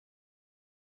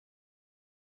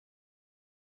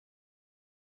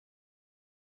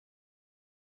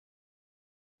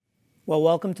Well,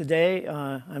 welcome today.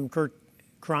 I'm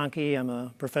Kroenke. I'm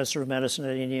a professor of medicine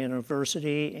at Indiana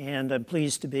University, and I'm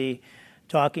pleased to be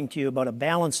talking to you about a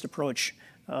balanced approach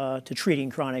to treating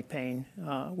chronic pain,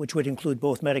 which would include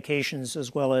both medications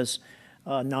as well as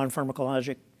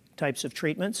non-pharmacologic types of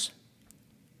treatments.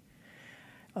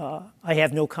 I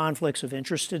have no conflicts of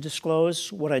interest to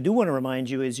disclose. What I do want to remind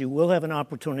you is you will have an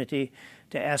opportunity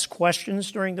to ask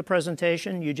questions during the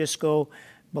presentation. You just go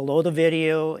below the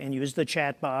video and use the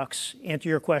chat box. Enter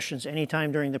your questions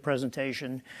anytime during the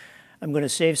presentation. I'm going to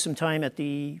save some time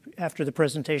after the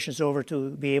presentation is over to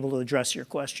be able to address your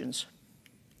questions.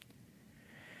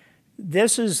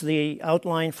 This is the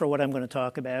outline for what I'm going to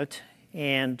talk about.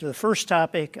 And the first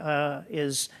topic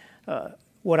is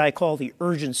what I call the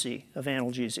urgency of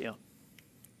analgesia.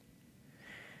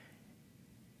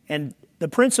 And the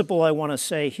principle I want to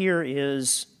say here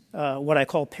is what I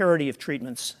call parity of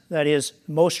treatments. That is,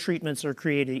 most treatments are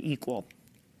created equal.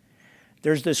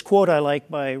 There's this quote I like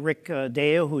by Rick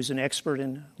Deo, who's an expert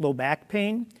in low back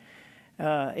pain,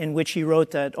 in which he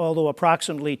wrote that although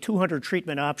approximately 200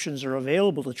 treatment options are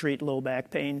available to treat low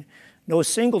back pain, no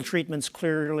single treatment's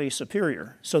clearly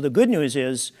superior. So the good news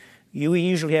is you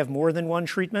usually have more than one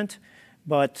treatment,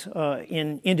 but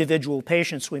in individual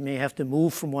patients we may have to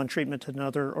move from one treatment to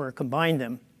another or combine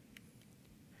them.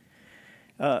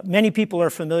 Many people are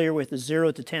familiar with the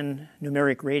 0 to 10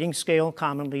 numeric rating scale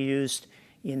commonly used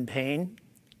in pain.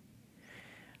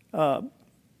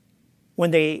 When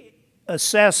they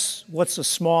assess what's a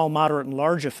small, moderate, and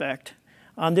large effect,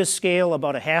 on this scale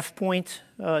about a half point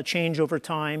change over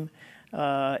time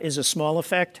is a small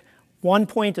effect. 1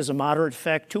 point is a moderate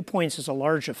effect, 2 points is a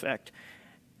large effect.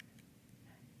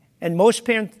 And most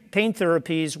pain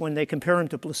therapies, when they compare them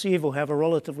to placebo, have a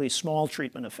relatively small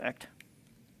treatment effect.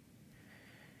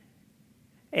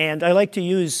 And I like to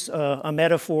use a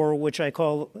metaphor which I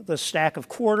call the stack of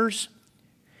quarters.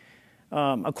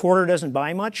 A quarter doesn't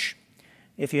buy much.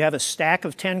 If you have a stack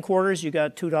of 10 quarters, you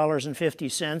got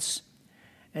 $2.50.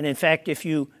 And in fact, if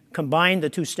you combine the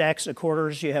two stacks of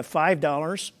quarters, you have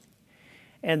 $5.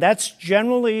 And that's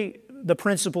generally the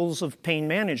principles of pain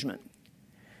management.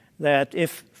 That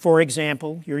if, for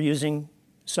example, you're using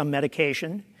some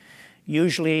medication,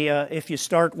 usually if you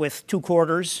start with 2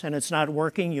 quarters and it's not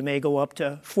working, you may go up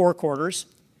to 4 quarters.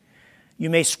 You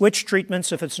may switch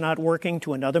treatments if it's not working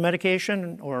to another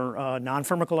medication or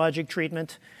non-pharmacologic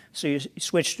treatment. So you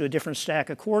switch to a different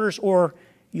stack of quarters, or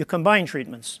you combine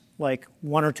treatments, like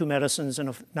 1 or 2 medicines and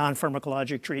a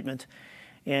non-pharmacologic treatment,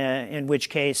 in which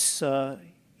case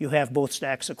you have both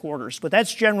stacks of quarters. But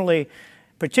that's generally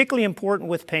particularly important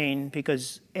with pain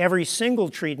because every single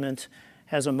treatment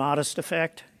has a modest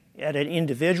effect. At an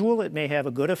individual, it may have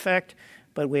a good effect,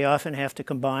 but we often have to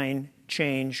combine,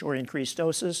 change, or increase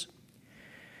doses.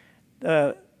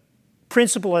 The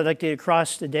principle I'd like to get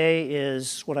across today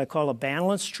is what I call a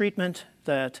balanced treatment,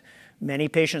 that many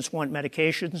patients want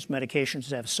medications.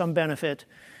 Medications have some benefit,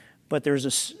 but there's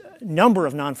a number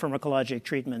of non-pharmacologic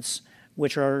treatments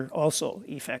which are also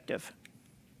effective.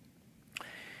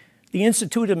 The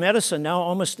Institute of Medicine, now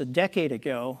almost a decade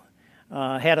ago,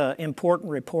 had an important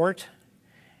report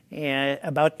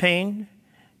about pain,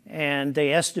 and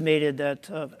they estimated that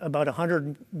about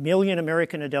 100 million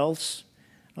American adults,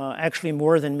 actually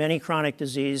more than many chronic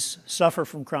disease, suffer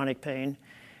from chronic pain,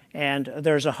 and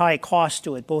there's a high cost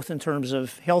to it, both in terms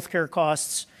of healthcare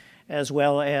costs as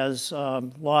well as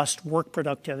lost work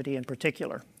productivity in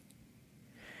particular.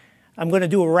 I'm going to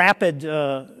do a rapid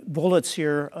bullets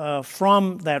here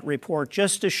from that report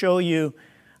just to show you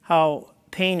how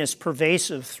pain is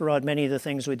pervasive throughout many of the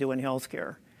things we do in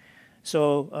healthcare.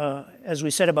 So as we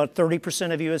said, about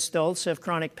 30% of U.S. adults have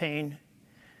chronic pain.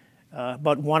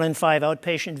 About 1 in 5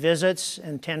 outpatient visits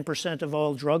and 10% of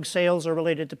all drug sales are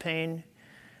related to pain.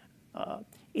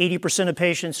 80% of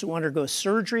patients who undergo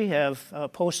surgery have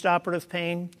postoperative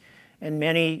pain, and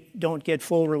many don't get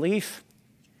full relief.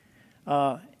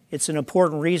 It's an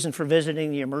important reason for visiting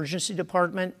the emergency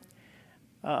department.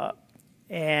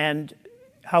 And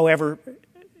however,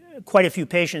 quite a few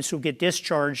patients who get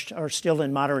discharged are still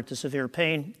in moderate to severe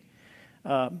pain.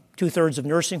 2/3 of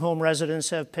nursing home residents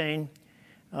have pain.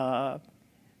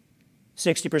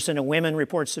 60% of women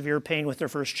report severe pain with their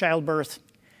first childbirth.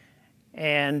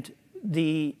 And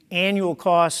the annual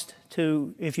cost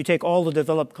if you take all the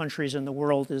developed countries in the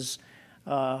world, is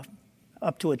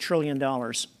up to $1 trillion.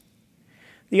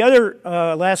 The other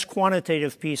last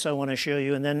quantitative piece I want to show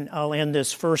you, and then I'll end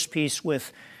this first piece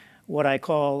with what I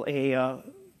call a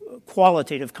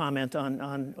qualitative comment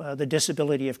on the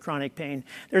disability of chronic pain.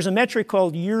 There's a metric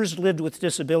called years lived with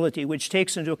disability, which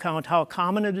takes into account how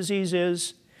common a disease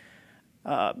is,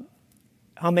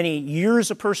 how many years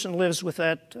a person lives with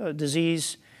that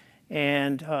disease,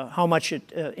 and how much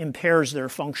it impairs their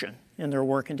function in their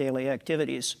work and daily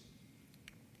activities.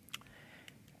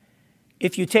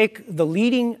 If you take the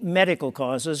leading medical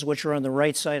causes, which are on the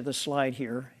right side of the slide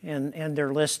here, and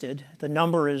they're listed, the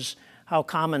number is how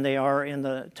common they are in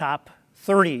the top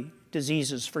 30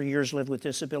 diseases for years lived with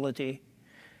disability.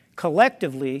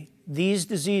 Collectively, these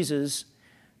diseases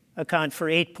account for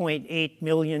 8.8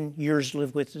 million years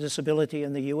lived with disability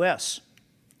in the US.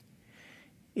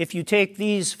 If you take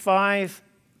these 5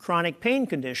 chronic pain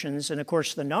conditions, and of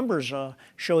course the numbers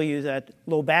show you that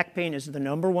low back pain is the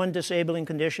 #1 disabling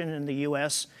condition in the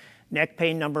US, neck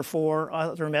pain #4,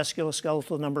 other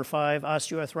musculoskeletal #5,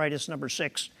 osteoarthritis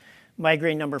 #6,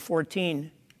 migraine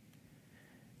 #14.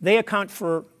 They account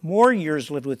for more years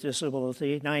lived with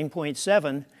disability,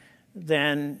 9.7,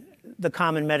 than the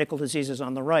common medical diseases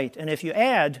on the right. And if you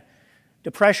add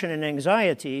depression and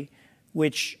anxiety,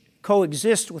 which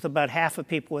coexist with about half of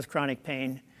people with chronic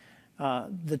pain,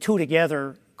 the two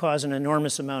together cause an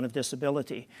enormous amount of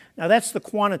disability. Now that's the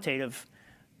quantitative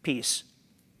piece.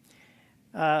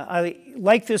 I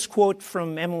like this quote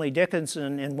from Emily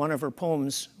Dickinson in one of her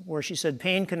poems where she said,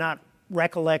 "Pain cannot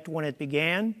recollect when it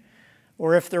began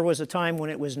or if there was a time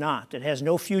when it was not. It has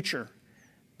no future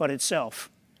but itself."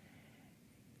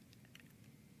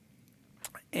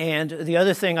 And the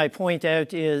other thing I point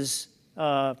out is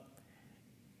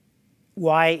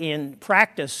why in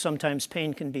practice sometimes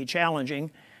pain can be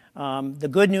challenging. The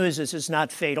good news is it's not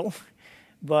fatal,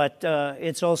 but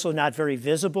it's also not very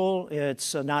visible,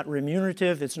 it's not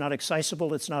remunerative, it's not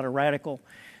accessible, it's not a radical.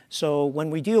 So when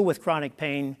we deal with chronic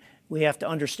pain, we have to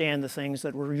understand the things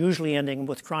that we're usually ending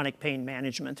with chronic pain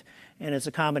management, and it's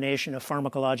a combination of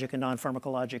pharmacologic and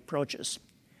non-pharmacologic approaches.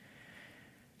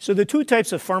 So the 2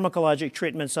 types of pharmacologic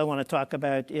treatments I want to talk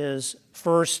about is,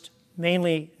 first,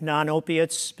 mainly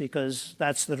non-opiates, because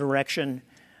that's the direction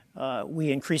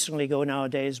we increasingly go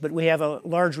nowadays. But we have a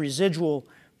large residual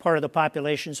part of the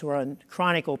populations who are on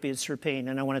chronic opiates for pain,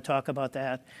 and I want to talk about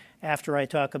that after I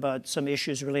talk about some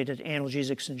issues related to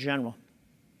analgesics in general.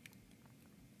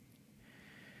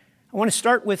 I want to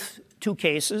start with 2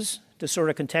 cases to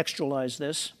sort of contextualize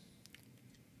this.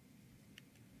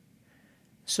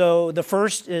 So the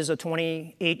first is a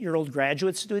 28-year-old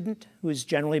graduate student who's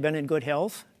generally been in good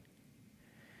health,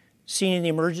 seen in the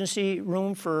emergency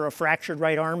room for a fractured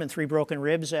right arm and 3 broken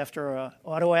ribs after an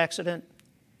auto accident.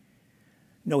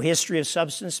 No history of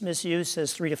substance misuse,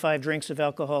 has 3 to 5 drinks of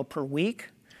alcohol per week,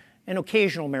 and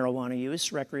occasional marijuana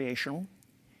use, recreational.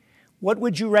 What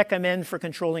would you recommend for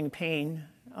controlling pain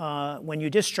when you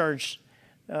discharge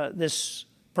this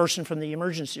person from the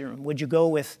emergency room? Would you go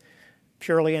with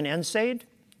purely an NSAID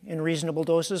in reasonable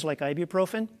doses like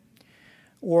ibuprofen?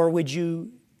 Or would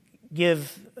you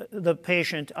give the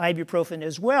patient ibuprofen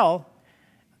as well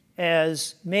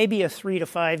as maybe a 3 to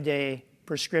 5 day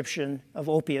prescription of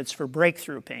opiates for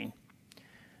breakthrough pain?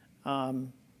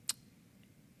 And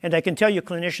I can tell you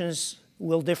clinicians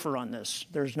will differ on this.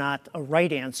 There's not a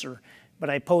right answer,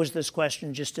 but I pose this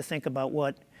question just to think about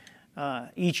what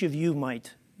each of you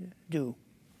might do.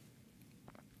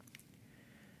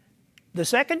 The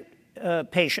second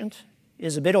patient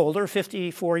is a bit older,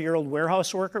 54-year-old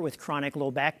warehouse worker with chronic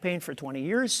low back pain for 20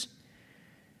 years.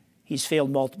 He's failed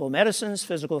multiple medicines,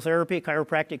 physical therapy,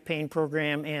 chiropractic pain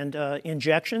program, and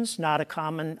injections. Not a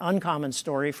uncommon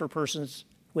story for persons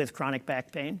with chronic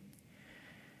back pain.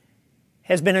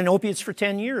 Has been on opiates for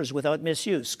 10 years without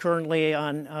misuse. Currently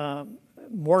on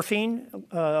morphine,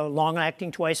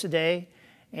 long-acting twice a day,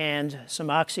 and some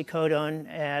oxycodone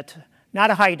at not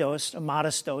a high dose, a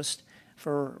modest dose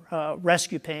for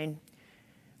rescue pain.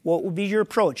 What would be your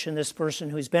approach in this person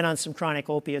who's been on some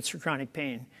chronic opiates for chronic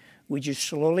pain? Would you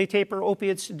slowly taper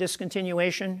opiates to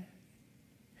discontinuation?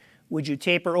 Would you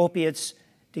taper opiates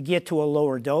to get to a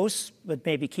lower dose, but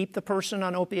maybe keep the person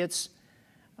on opiates?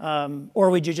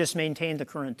 Or would you just maintain the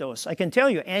current dose? I can tell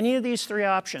you any of these 3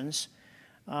 options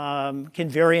can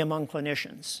vary among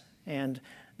clinicians. And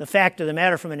the fact of the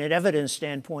matter from an evidence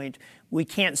standpoint, we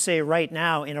can't say right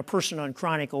now in a person on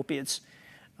chronic opiates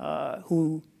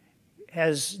who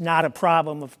has not a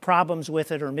problem of problems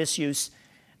with it or misuse,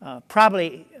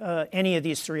 probably any of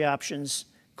these 3 options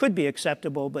could be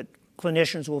acceptable, but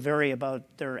clinicians will vary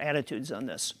about their attitudes on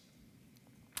this.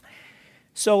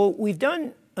 So we've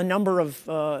done a number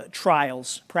of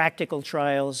trials, practical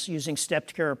trials, using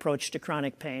stepped care approach to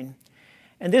chronic pain.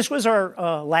 And this was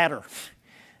our ladder.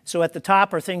 So at the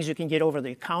top are things you can get over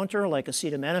the counter, like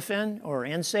acetaminophen or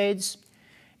NSAIDs.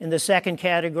 In the second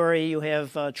category, you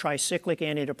have tricyclic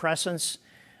antidepressants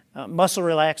Muscle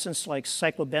relaxants like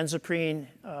cyclobenzaprine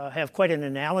have quite an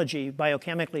analogy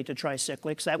biochemically to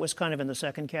tricyclics. That was kind of in the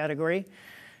second category.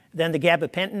 Then the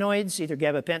gabapentinoids, either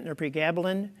gabapentin or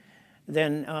pregabalin.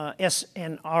 Then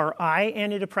SNRI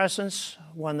antidepressants,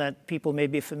 one that people may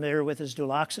be familiar with is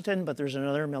duloxetine, but there's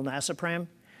another, milnacipran.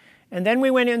 And then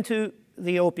we went into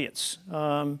the opiates,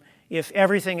 if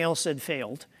everything else had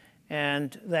failed.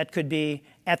 And that could be,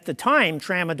 at the time,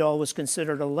 tramadol was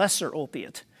considered a lesser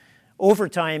opiate. Over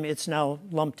time, it's now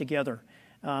lumped together.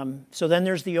 So then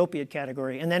there's the opiate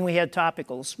category. And then we had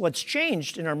topicals. What's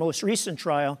changed in our most recent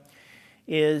trial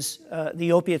is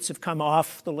the opiates have come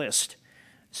off the list.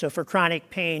 So for chronic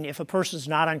pain, if a person's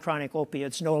not on chronic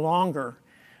opiates, no longer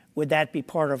would that be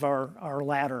part of our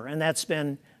ladder. And that's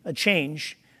been a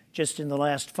change just in the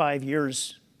last 5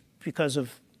 years because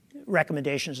of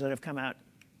recommendations that have come out.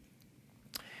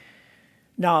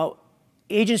 Now,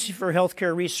 Agency for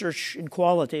Healthcare Research and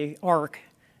Quality, AHRQ,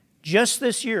 just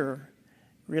this year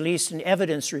released an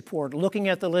evidence report looking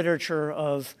at the literature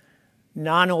of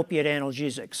non-opiate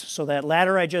analgesics. So that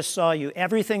ladder I just saw you,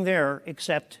 everything there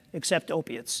except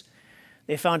opiates.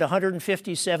 They found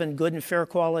 157 good and fair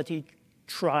quality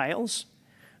trials.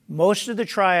 Most of the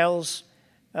trials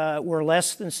were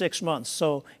less than 6 months.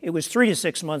 So it was 3 to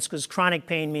 6 months because chronic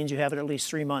pain means you have it at least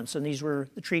 3 months, and these were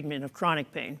the treatment of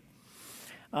chronic pain.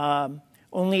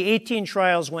 Only 18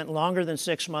 trials went longer than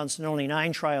 6 months, and only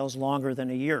 9 trials longer than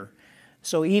a year.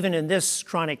 So even in this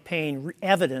chronic pain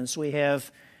evidence, we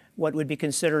have what would be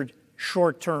considered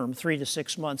short-term, 3 to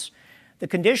 6 months. The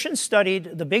conditions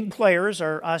studied, the big players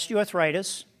are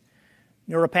osteoarthritis,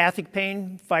 neuropathic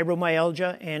pain,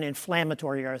 fibromyalgia, and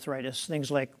inflammatory arthritis,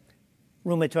 things like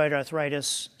rheumatoid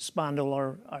arthritis,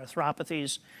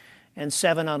 spondyloarthropathies, and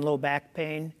 7 on low back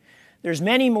pain. There's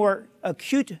many more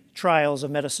acute trials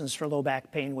of medicines for low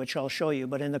back pain, which I'll show you,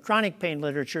 but in the chronic pain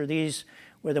literature, these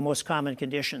were the most common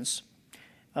conditions.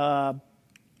 Now,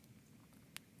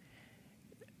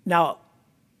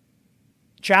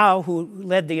 Chow, who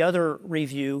led the other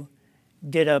review,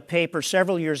 did a paper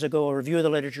several years ago, a review of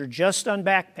the literature just on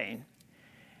back pain.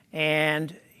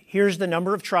 And here's the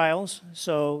number of trials.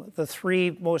 So the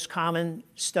 3 most common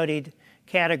studied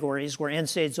categories were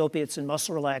NSAIDs, opiates, and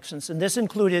muscle relaxants. And this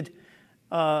included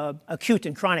acute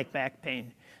and chronic back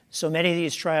pain. So many of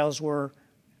these trials were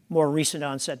more recent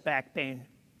onset back pain.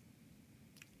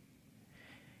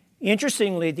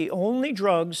 Interestingly, the only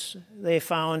drugs they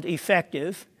found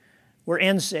effective were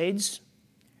NSAIDs,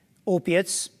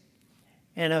 opiates,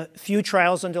 and a few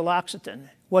trials on duloxetine.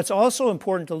 What's also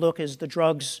important to look is the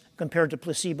drugs compared to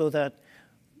placebo that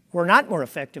were not more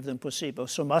effective than placebo.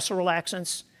 So muscle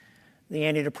relaxants, the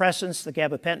antidepressants, the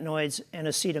gabapentinoids, and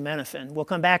acetaminophen. We'll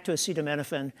come back to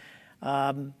acetaminophen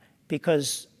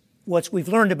because what we've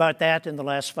learned about that in the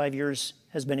last 5 years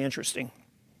has been interesting.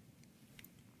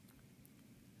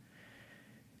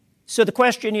 So the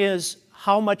question is,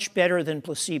 how much better than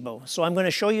placebo? So I'm going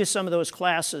to show you some of those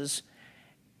classes,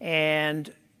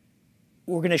 and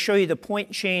we're going to show you the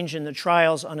point change in the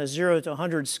trials on a 0 to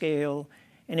 100 scale.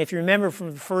 And if you remember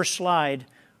from the first slide,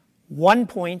 1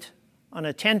 point on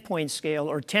a 10-point scale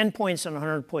or 10 points on a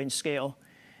 100-point scale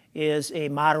is a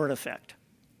moderate effect.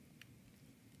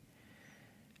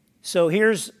 So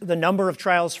here's the number of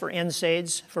trials for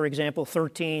NSAIDs, for example,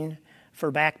 13 for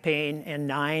back pain and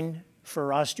 9 for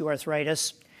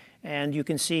osteoarthritis. And you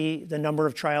can see the number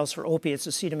of trials for opiates,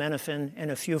 acetaminophen,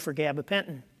 and a few for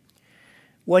gabapentin.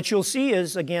 What you'll see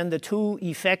is, again, the 2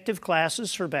 effective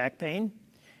classes for back pain,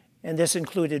 and this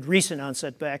included recent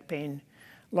onset back pain,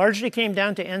 largely came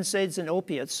down to NSAIDs and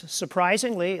opiates.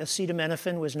 Surprisingly,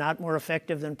 acetaminophen was not more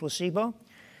effective than placebo,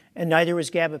 and neither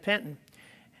was gabapentin.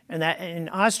 And that in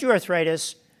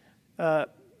osteoarthritis,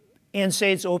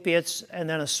 NSAIDs, opiates, and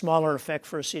then a smaller effect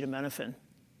for acetaminophen.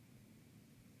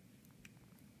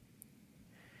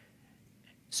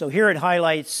 So here it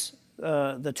highlights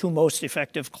the 2 most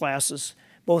effective classes,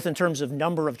 both in terms of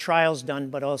number of trials done,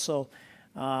 but also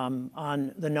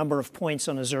on the number of points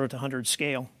on a 0 to 100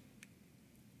 scale.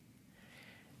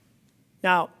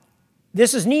 Now,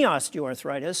 this is knee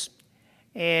osteoarthritis,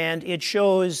 and it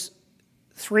shows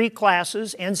 3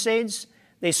 classes. NSAIDs,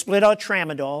 they split out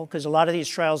tramadol, because a lot of these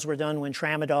trials were done when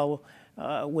tramadol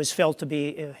was felt to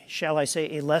be, shall I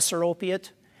say, a lesser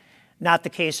opiate. Not the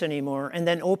case anymore. And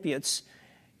then opiates.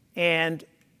 And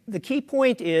the key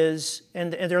point is,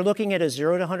 and they're looking at a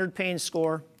 0 to 100 pain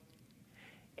score,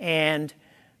 and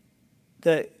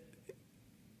the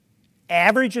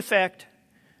average effect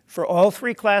for all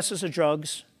 3 classes of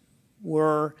drugs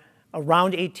were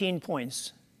around 18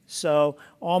 points. So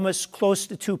almost close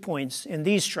to 2 points in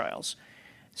these trials.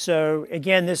 So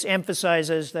again, this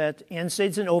emphasizes that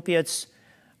NSAIDs and opiates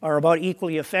are about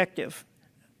equally effective.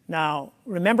 Now,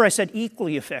 remember I said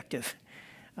equally effective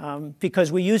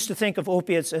because we used to think of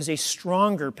opiates as a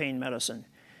stronger pain medicine.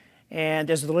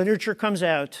 And as the literature comes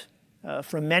out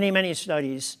from many, many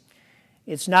studies,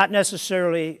 it's not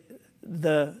necessarily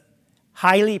the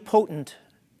highly potent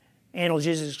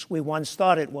analgesics we once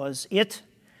thought it was. It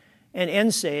and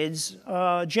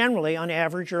NSAIDs generally, on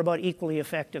average, are about equally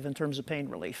effective in terms of pain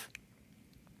relief.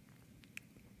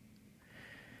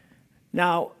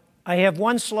 Now, I have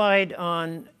one slide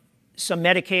on some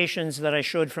medications that I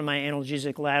showed from my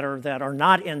analgesic ladder that are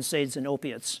not NSAIDs and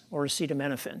opiates or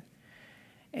acetaminophen.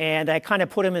 And I kind of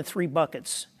put them in three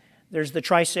buckets. There's the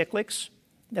tricyclics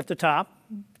at the top,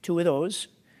 two of those.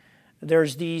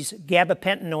 There's these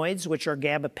gabapentinoids, which are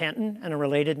gabapentin and a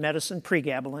related medicine,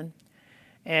 pregabalin.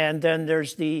 And then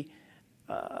there's the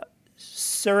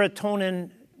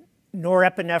serotonin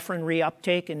norepinephrine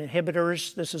reuptake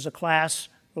inhibitors. This is a class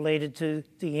related to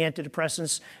the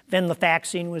antidepressants.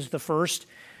 Venlafaxine was the first.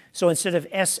 So instead of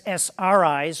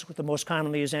SSRIs, with the most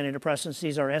commonly used antidepressants,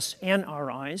 these are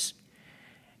SNRIs.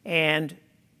 And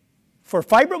for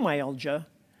fibromyalgia,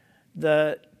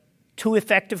 the two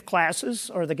effective classes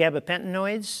are the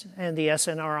gabapentinoids and the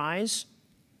SNRIs.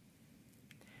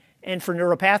 And for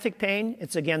neuropathic pain,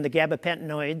 it's again the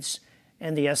gabapentinoids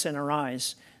and the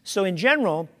SNRIs. So in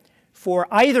general, for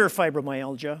either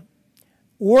fibromyalgia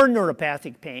or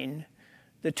neuropathic pain,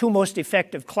 the two most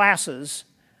effective classes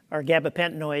are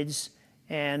gabapentinoids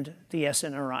and the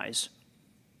SNRIs.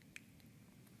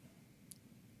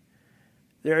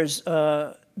 There's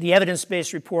the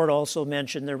evidence-based report also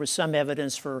mentioned there was some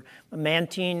evidence for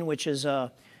amantine, which is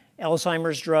a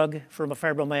Alzheimer's drug for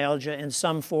fibromyalgia, and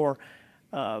some for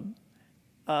an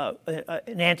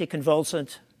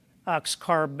anticonvulsant,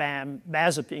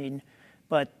 oxcarbazepine.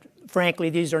 But frankly,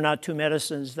 these are not two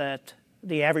medicines that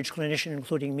the average clinician,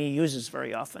 including me, uses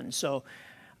very often. So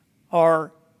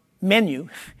our menu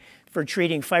for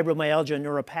treating fibromyalgia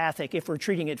neuropathic, if we're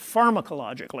treating it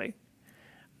pharmacologically,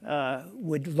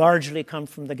 would largely come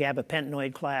from the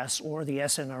gabapentinoid class or the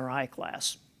SNRI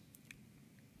class.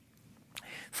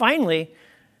 Finally,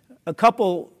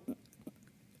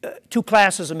 two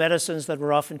classes of medicines that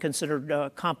were often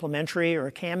considered complementary or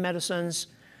CAM medicines.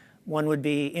 One would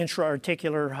be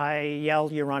intra-articular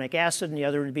hyaluronic acid, and the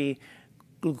other would be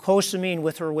glucosamine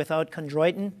with or without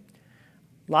chondroitin.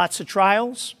 Lots of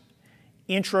trials.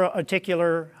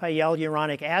 Intra-articular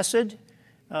hyaluronic acid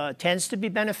tends to be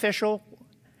beneficial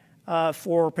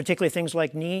for particularly things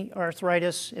like knee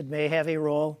arthritis. It may have a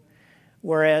role,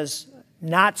 whereas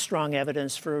not strong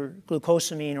evidence for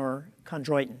glucosamine or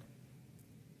chondroitin.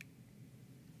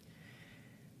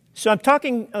 So I'm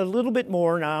talking a little bit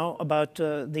more now about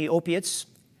the opiates,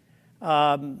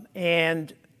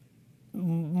 and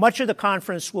much of the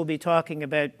conference will be talking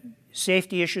about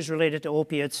safety issues related to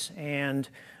opiates and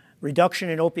reduction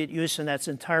in opiate use, and that's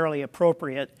entirely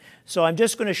appropriate. So I'm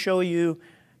just going to show you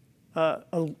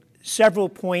several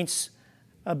points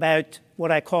about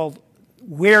what I call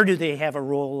where do they have a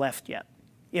role left yet,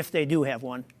 if they do have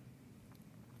one.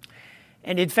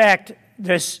 And in fact,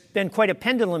 there's been quite a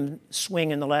pendulum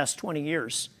swing in the last 20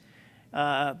 years.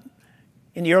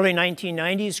 In the early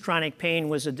 1990s, chronic pain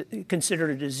was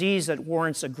considered a disease that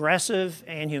warrants aggressive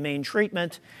and humane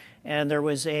treatment, and there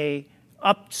was an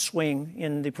upswing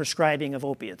in the prescribing of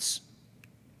opiates.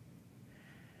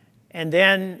 And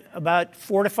then about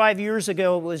 4 to 5 years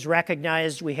ago, it was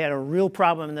recognized we had a real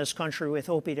problem in this country with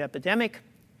opiate epidemic.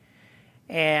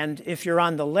 And if you're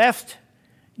on the left,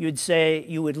 you'd say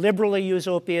you would liberally use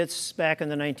opiates back in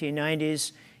the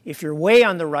 1990s. If you're way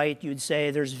on the right, you'd say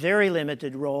there's very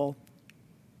limited role.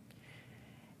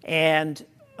 And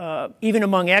even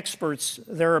among experts,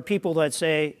 there are people that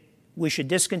say we should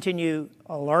discontinue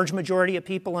a large majority of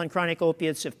people on chronic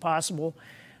opiates if possible.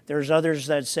 There's others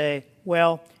that say,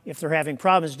 well, if they're having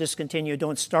problems, discontinue.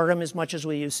 Don't start them as much as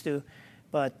we used to,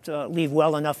 but leave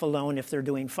well enough alone if they're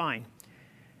doing fine.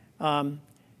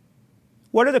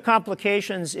 What are the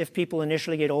complications if people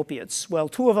initially get opiates? Well,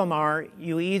 two of them are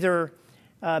you either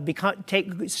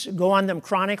go on them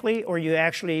chronically, or you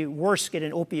actually, worse, get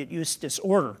an opiate use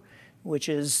disorder, which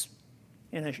is,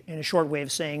 in a short way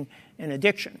of saying, an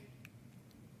addiction.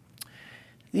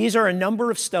 These are a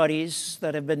number of studies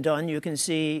that have been done. You can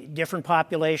see different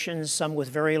populations, some with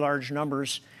very large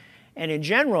numbers. And in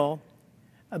general,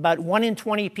 about 1 in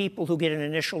 20 people who get an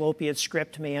initial opiate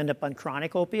script may end up on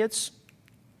chronic opiates.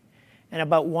 And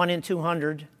about 1 in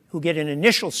 200 who get an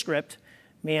initial script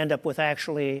may end up with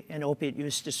actually an opiate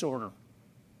use disorder.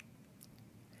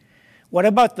 What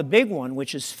about the big one,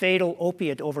 which is fatal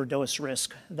opiate overdose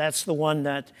risk? That's the one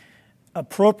that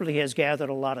appropriately has gathered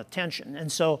a lot of attention.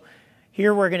 And so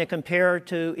Here we're going to compare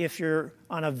to if you're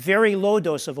on a very low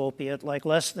dose of opiate, like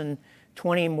less than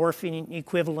 20 morphine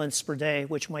equivalents per day,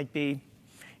 which might be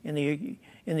in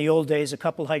the old days a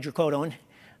couple hydrocodone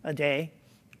a day.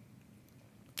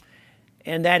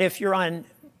 And that if you're on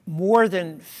more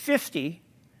than 50,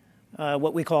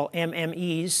 what we call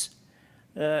MMEs,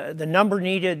 the number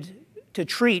needed to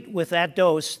treat with that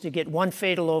dose to get one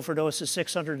fatal overdose is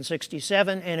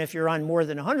 667, and if you're on more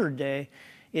than 100 a day,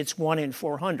 it's 1 in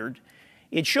 400.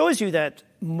 It shows you that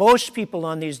most people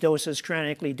on these doses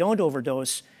chronically don't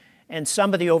overdose, and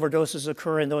some of the overdoses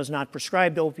occur in those not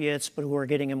prescribed opiates, but who are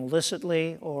getting them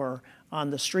illicitly or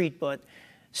on the street. But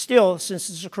still, since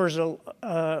this occurs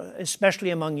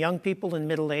especially among young people in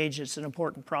middle age, it's an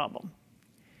important problem.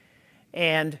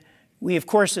 And we, of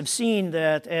course, have seen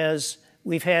that as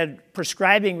we've had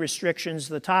prescribing restrictions,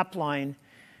 the top line,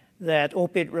 that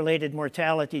opiate-related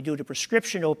mortality due to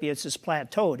prescription opiates is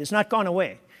plateaued. It's not gone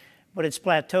away, but it's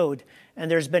plateaued. And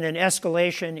there's been an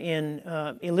escalation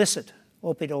in illicit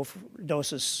opiate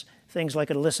overdoses, things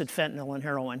like illicit fentanyl and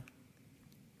heroin.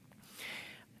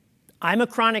 I'm a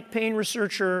chronic pain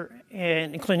researcher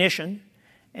and clinician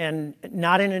and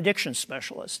not an addiction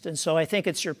specialist. And so I think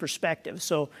it's your perspective.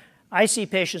 So I see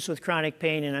patients with chronic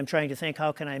pain, and I'm trying to think,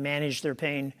 how can I manage their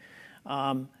pain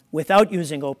without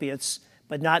using opiates,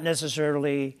 but not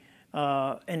necessarily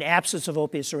an absence of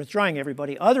opiates or withdrawing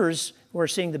everybody. Others who are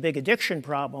seeing the big addiction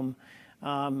problem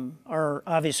are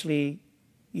obviously,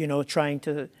 trying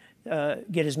to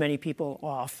get as many people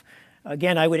off.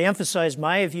 Again, I would emphasize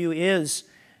my view is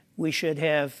we should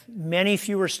have many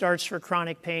fewer starts for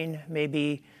chronic pain,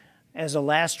 maybe as a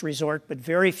last resort, but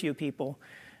very few people.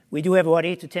 We do have about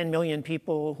 8 to 10 million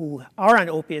people who are on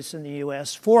opiates in the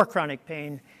US for chronic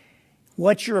pain.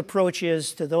 What your approach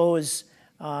is to those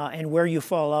and where you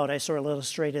fall out, I sort of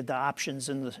illustrated the options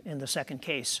in the second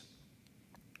case.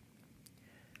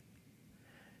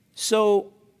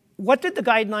 So what did the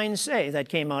guidelines say that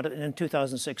came out in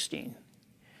 2016?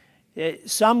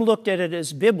 Some looked at it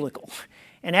as biblical.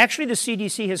 And actually the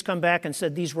CDC has come back and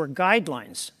said these were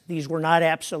guidelines. These were not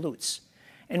absolutes.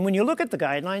 And when you look at the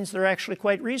guidelines, they're actually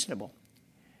quite reasonable.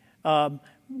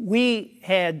 We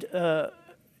had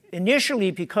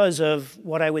initially, because of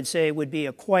what I would say would be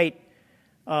a quite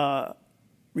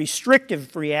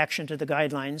restrictive reaction to the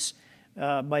guidelines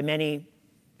by many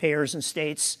payers and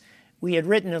states, we had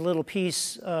written a little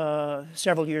piece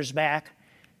several years back,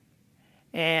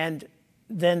 and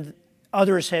then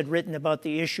others had written about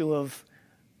the issue of,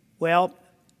 well,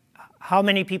 how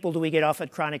many people do we get off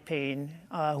at chronic pain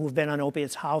who've been on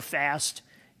opiates? How fast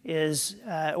is,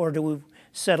 or do we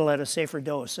settle at a safer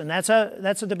dose? And that's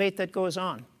a debate that goes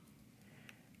on.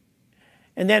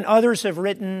 And then others have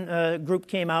written, a group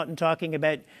came out and talking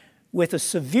about with a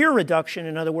severe reduction,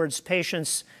 in other words,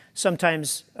 patients,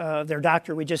 sometimes their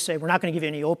doctor would just say, we're not going to give you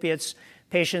any opiates.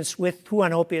 Patients who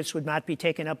on opiates would not be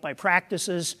taken up by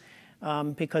practices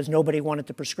because nobody wanted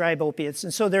to prescribe opiates.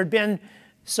 And so there had been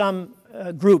some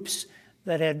groups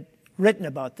that had written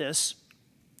about this.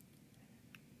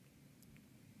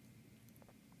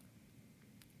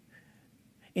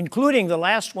 Including the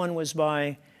last one was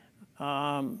by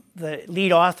the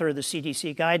lead author of the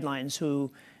CDC guidelines,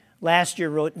 who last year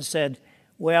wrote and said,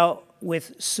 well,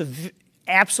 with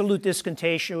absolute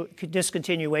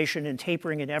discontinuation and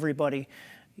tapering in everybody,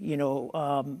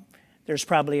 there's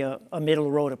probably a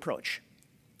middle road approach.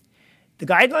 The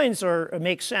guidelines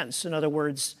make sense. In other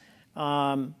words,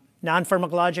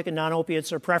 non-pharmacologic and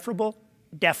non-opiates are preferable,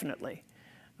 definitely.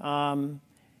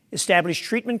 Establish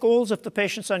treatment goals if the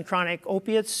patient's on chronic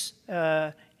opiates.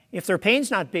 If their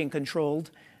pain's not being controlled,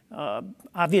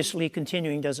 obviously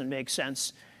continuing doesn't make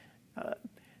sense.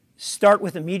 Start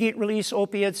with immediate release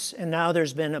opiates, and now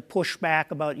there's been a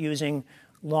pushback about using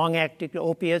long-acting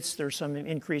opiates. There's some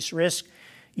increased risk.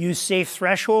 Use safe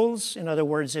thresholds. In other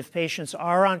words, if patients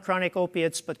are on chronic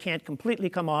opiates but can't completely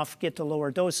come off, get to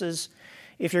lower doses.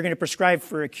 If you're going to prescribe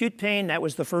for acute pain, that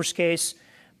was the first case,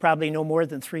 probably no more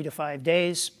than 3 to 5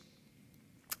 days.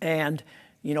 And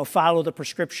follow the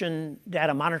prescription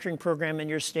data monitoring program in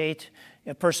your state.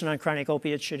 A person on chronic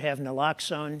opiates should have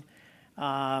naloxone.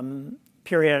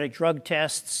 Periodic drug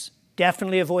tests.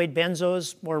 Definitely avoid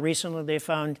benzos. More recently, they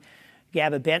found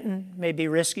gabapentin may be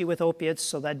risky with opiates,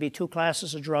 so that'd be 2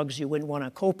 classes of drugs you wouldn't want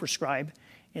to co-prescribe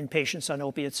in patients on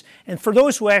opiates. And for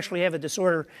those who actually have a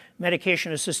disorder,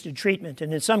 medication-assisted treatment.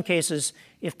 And in some cases,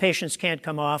 if patients can't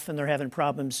come off and they're having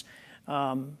problems,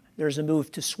 there's a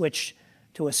move to switch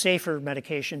to a safer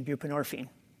medication, buprenorphine.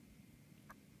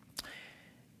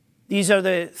 These are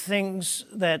the things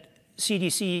that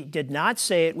CDC did not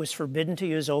say it was forbidden to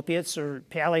use opiates or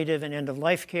palliative and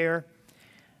end-of-life care.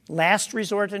 last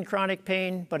resort in chronic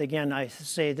pain, but again, I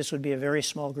say this would be a very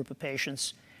small group of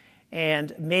patients,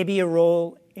 and maybe a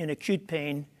role in acute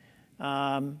pain.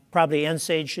 Probably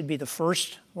NSAIDs should be the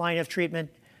first line of treatment,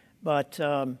 but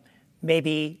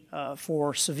maybe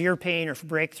for severe pain or for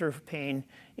breakthrough pain,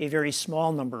 a very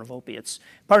small number of opiates.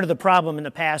 Part of the problem in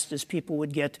the past is people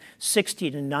would get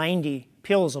 60 to 90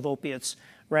 pills of opiates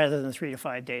rather than 3 to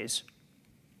 5 days.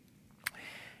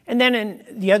 And then in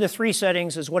the other three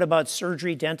settings is what about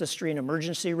surgery, dentistry, and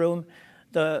emergency room?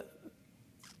 The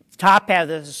top half of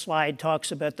the slide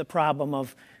talks about the problem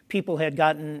of people had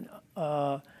gotten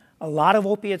a lot of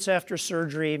opiates after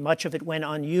surgery. Much of it went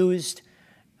unused.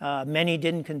 Many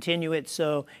didn't continue it.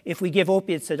 So if we give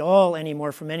opiates at all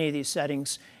anymore from any of these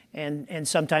settings, and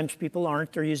sometimes people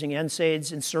aren't, they're using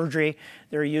NSAIDs in surgery,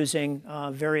 they're using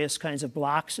various kinds of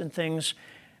blocks and things,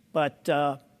 but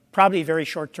probably very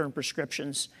short-term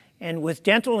prescriptions. And with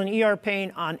dental and ER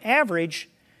pain, on average,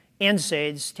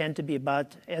 NSAIDs tend to be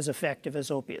about as effective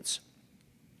as opiates.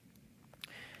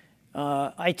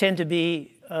 I tend to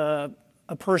be a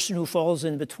person who falls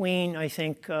in between. I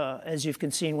think, as you've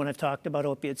seen when I've talked about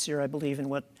opiates here, I believe in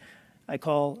what I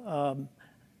call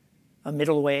a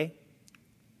middle way.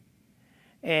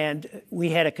 And we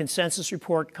had a consensus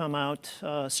report come out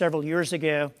several years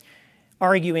ago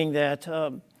arguing that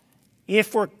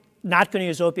if we're not going to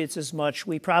use opiates as much,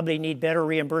 we probably need better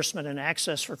reimbursement and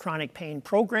access for chronic pain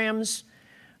programs,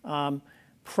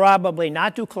 probably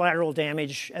not do collateral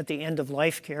damage at the end of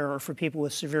life care or for people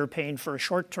with severe pain for a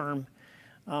short term,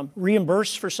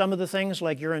 reimburse for some of the things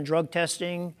like urine drug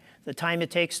testing, the time it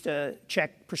takes to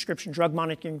check prescription drug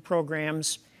monitoring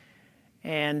programs,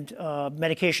 and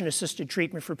medication-assisted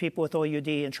treatment for people with OUD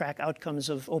and track outcomes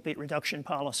of opiate reduction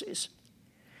policies.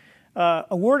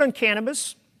 A word on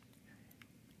cannabis.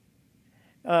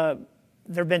 There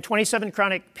have been 27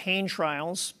 chronic pain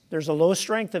trials. There's a low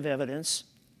strength of evidence,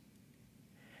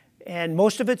 and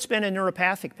most of it's been in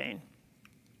neuropathic pain.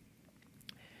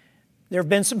 There have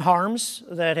been some harms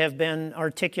that have been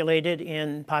articulated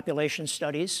in population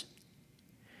studies.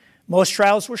 Most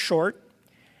trials were short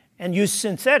and used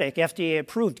synthetic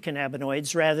FDA-approved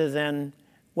cannabinoids rather than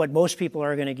what most people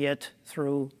are going to get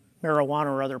through marijuana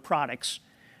or other products.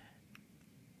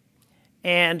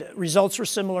 And results were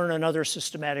similar in another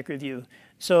systematic review.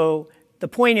 So the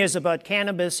point is about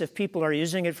cannabis, if people are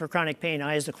using it for chronic pain,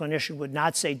 I as a clinician would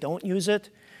not say don't use it.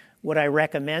 Would I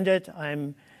recommend it?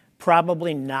 I'm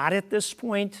probably not at this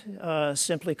point,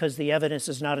 simply because the evidence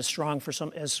is not as strong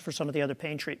as for some of the other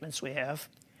pain treatments we have.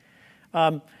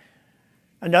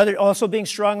 Another also being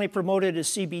strongly promoted is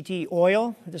CBD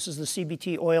oil. This is the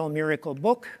CBD Oil Miracle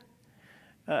book.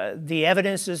 The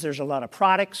evidence is there's a lot of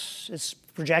products. It's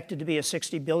projected to be a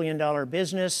 $60 billion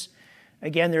business.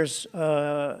 Again, there's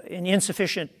an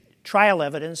insufficient trial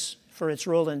evidence for its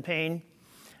role in pain.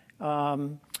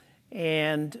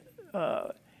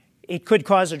 It could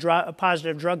cause a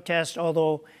positive drug test,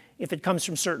 although if it comes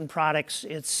from certain products,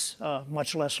 it's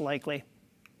much less likely.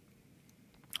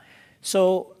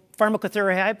 So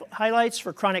pharmacotherapy highlights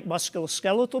for chronic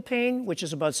musculoskeletal pain, which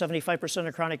is about 75%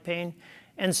 of chronic pain.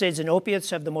 NSAIDs and opiates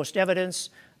have the most evidence.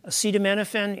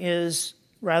 Acetaminophen is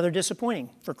rather disappointing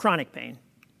for chronic pain.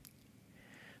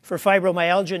 For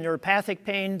fibromyalgia and neuropathic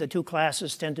pain, the two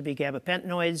classes tend to be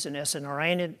gabapentinoids and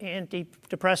SNRI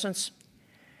antidepressants.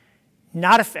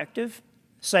 Not effective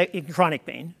in chronic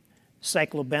pain,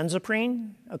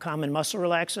 cyclobenzaprine, a common muscle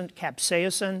relaxant,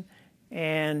 capsaicin,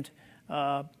 and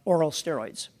oral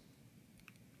steroids.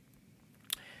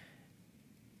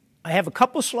 I have a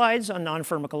couple slides on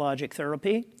non-pharmacologic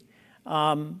therapy,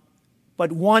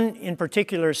 but one in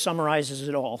particular summarizes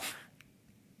it all.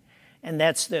 And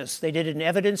that's this. They did an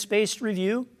evidence-based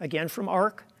review, again from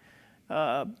ARC,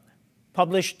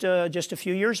 published just a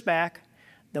few years back.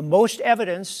 The most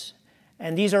evidence,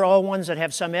 and these are all ones that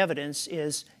have some evidence,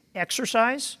 is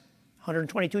exercise,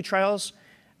 122 trials,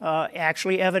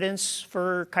 actually evidence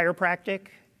for chiropractic,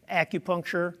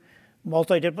 acupuncture,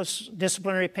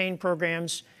 multidisciplinary pain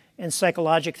programs, and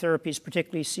psychologic therapies,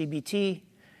 particularly CBT,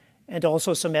 and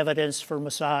also some evidence for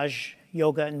massage,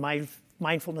 yoga, and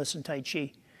mindfulness and Tai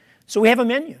Chi. So we have a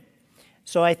menu.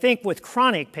 So I think with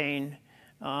chronic pain,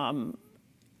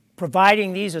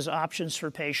 providing these as options for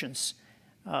patients,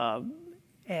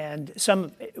 and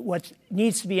what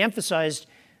needs to be emphasized,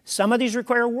 some of these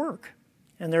require work,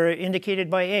 and they're indicated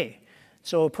by A.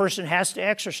 So a person has to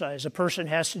exercise, a person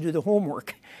has to do the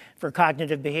homework for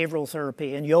cognitive behavioral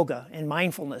therapy and yoga and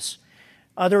mindfulness.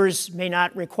 Others may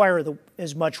not require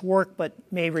as much work, but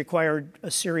may require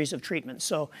a series of treatments.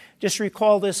 So just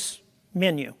recall this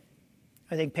menu.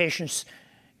 I think patients,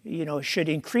 should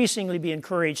increasingly be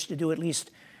encouraged to do at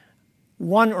least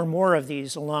one or more of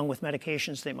these along with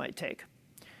medications they might take.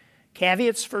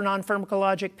 Caveats for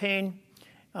non-pharmacologic pain.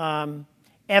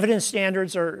 Evidence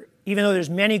standards are, even though there's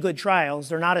many good trials,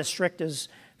 they're not as strict as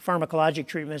pharmacologic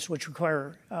treatments, which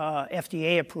require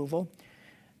FDA approval.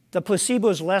 The placebo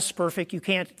is less perfect. You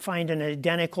can't find an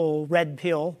identical red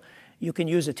pill. You can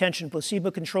use attention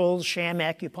placebo controls, sham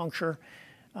acupuncture,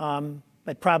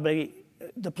 but probably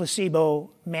the placebo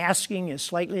masking is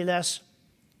slightly less.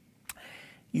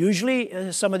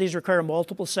 Usually, some of these require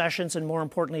multiple sessions and, more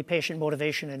importantly, patient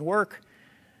motivation and work.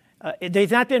 They've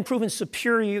not been proven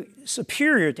superior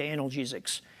to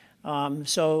analgesics.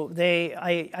 So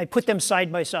I put them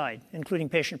side by side, including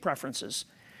patient preferences.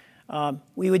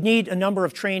 We would need a number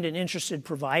of trained and interested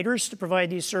providers to provide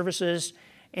these services,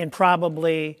 and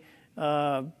probably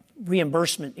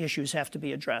reimbursement issues have to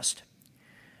be addressessed.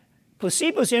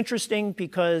 Placebo is interesting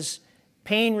because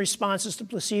pain responses to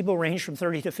placebo range from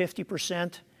 30 to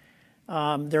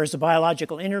 50%. There's a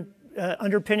biological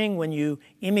underpinning. When you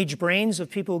image brains of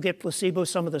people who get placebo,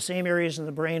 some of the same areas in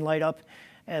the brain light up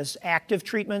as active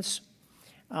treatments.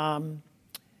 And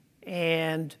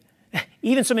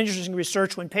even some interesting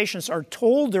research, when patients are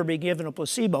told they're being given a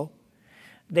placebo,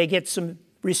 they get some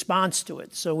response to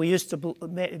it. So we used to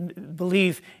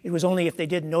believe it was only if they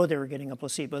didn't know they were getting a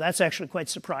placebo. That's actually quite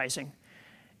surprising.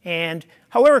 And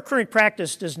however, current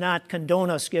practice does not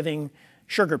condone us giving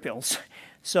sugar pills.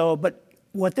 But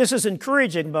what this is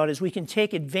encouraging about is we can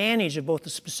take advantage of both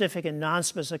the specific and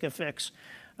non-specific effects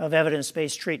of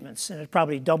evidence-based treatments, and it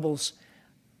probably doubles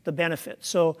the benefit.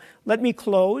 So let me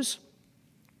close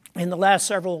in the last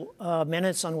several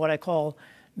minutes on what I call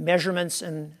measurements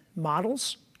and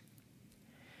models.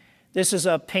 This is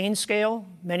a pain scale.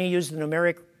 Many use the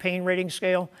numeric pain rating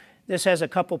scale. This has a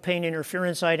couple pain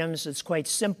interference items. It's quite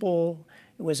simple.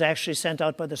 It was actually sent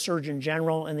out by the Surgeon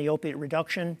General in the opiate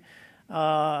reduction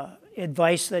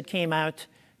advice that came out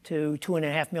to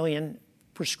 2.5 million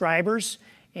prescribers.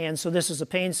 And so this is a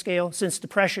pain scale. Since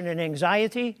depression and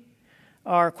anxiety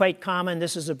are quite common,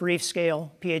 this is a brief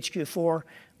scale, PHQ-4,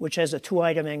 which has a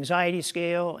 2-item anxiety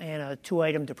scale and a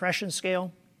 2-item depression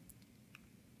scale.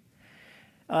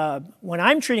 When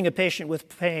I'm treating a patient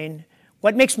with pain,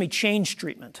 what makes me change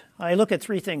treatment? I look at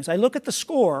 3 things. I look at the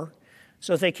score.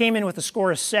 So if they came in with a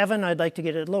score of 7, I'd like to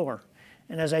get it lower.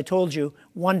 And as I told you,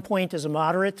 1 point is a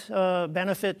moderate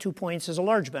benefit, 2 points is a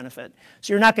large benefit.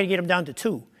 So you're not going to get them down to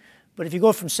 2. But if you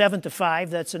go from 7 to 5,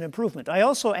 that's an improvement. I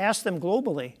also ask them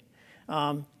globally,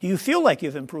 do you feel like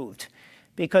you've improved?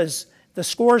 Because the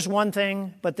score is one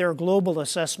thing, but their global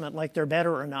assessment, like they're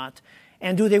better or not.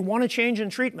 And do they want to change in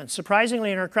treatment?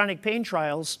 Surprisingly, in our chronic pain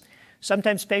trials,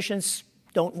 sometimes patients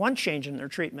don't want change in their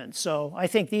treatment. So I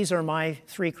think these are my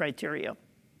 3 criteria.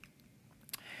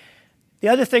 The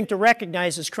other thing to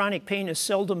recognize is chronic pain is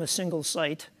seldom a single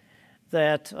site.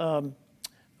 That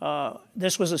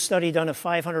this was a study done of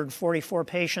 544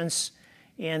 patients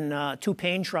in 2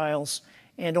 pain trials,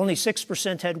 and only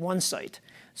 6% had 1 site.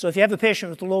 So if you have a patient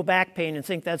with low back pain and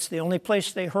think that's the only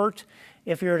place they hurt,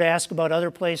 if you were to ask about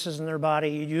other places in their body,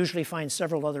 you'd usually find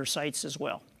several other sites as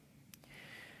well.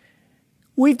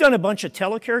 We've done a bunch of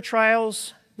telecare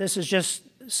trials. This is just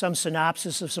some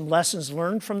synopsis of some lessons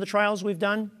learned from the trials we've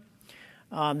done.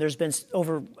 There's been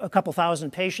over a couple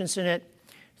thousand patients in it.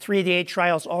 3 of the 8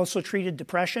 trials also treated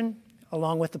depression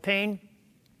along with the pain.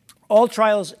 All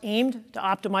trials aimed to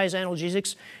optimize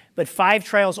analgesics, but 5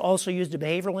 trials also used a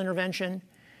behavioral intervention.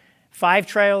 5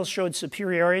 trials showed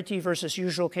superiority versus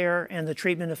usual care, and the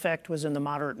treatment effect was in the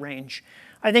moderate range.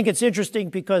 I think it's interesting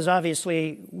because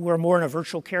obviously we're more in a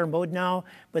virtual care mode now,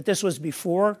 but this was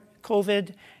before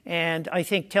COVID, and I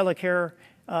think telecare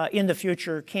in the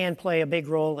future can play a big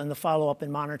role in the follow-up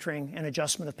and monitoring and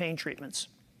adjustment of pain treatments.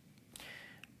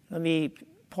 Let me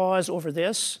pause over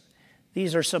this.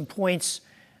 These are some points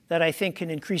that I think can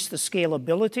increase the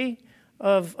scalability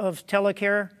of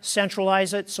telecare,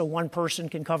 centralize it so one person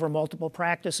can cover multiple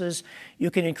practices.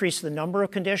 You can increase the number of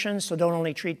conditions, so don't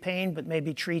only treat pain, but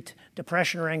maybe treat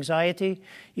depression or anxiety.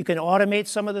 You can automate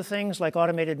some of the things like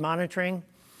automated monitoring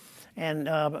and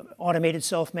automated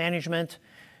self-management.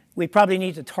 We probably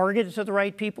need to target it to the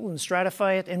right people and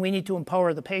stratify it, and we need to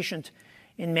empower the patient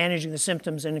in managing the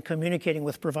symptoms and communicating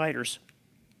with providers.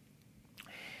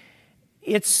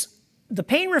 The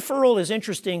pain referral is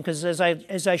interesting because as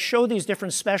I show these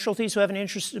different specialties who have an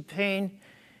interest in pain,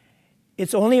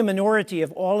 it's only a minority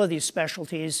of all of these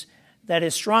specialties that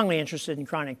is strongly interested in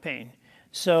chronic pain.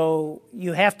 So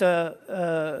you have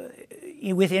to,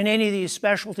 within any of these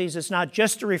specialties, it's not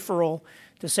just a referral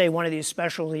to say one of these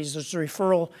specialties, it's a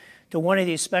referral to one of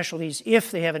these specialties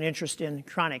if they have an interest in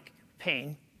chronic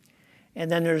pain. And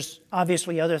then there's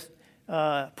obviously other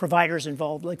providers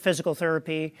involved, like physical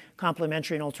therapy,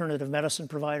 complementary and alternative medicine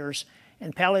providers,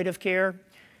 and palliative care.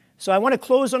 So I want to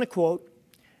close on a quote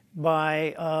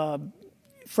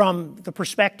from the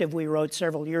perspective we wrote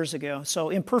several years ago. So,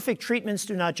 imperfect treatments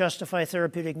do not justify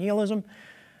therapeutic nihilism.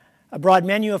 A broad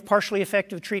menu of partially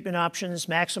effective treatment options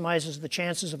maximizes the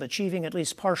chances of achieving at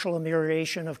least partial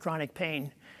amelioration of chronic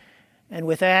pain. And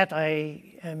with that,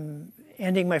 I am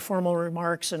ending my formal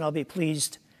remarks, and I'll be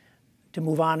pleased to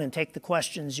move on and take the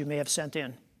questions you may have sent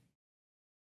in.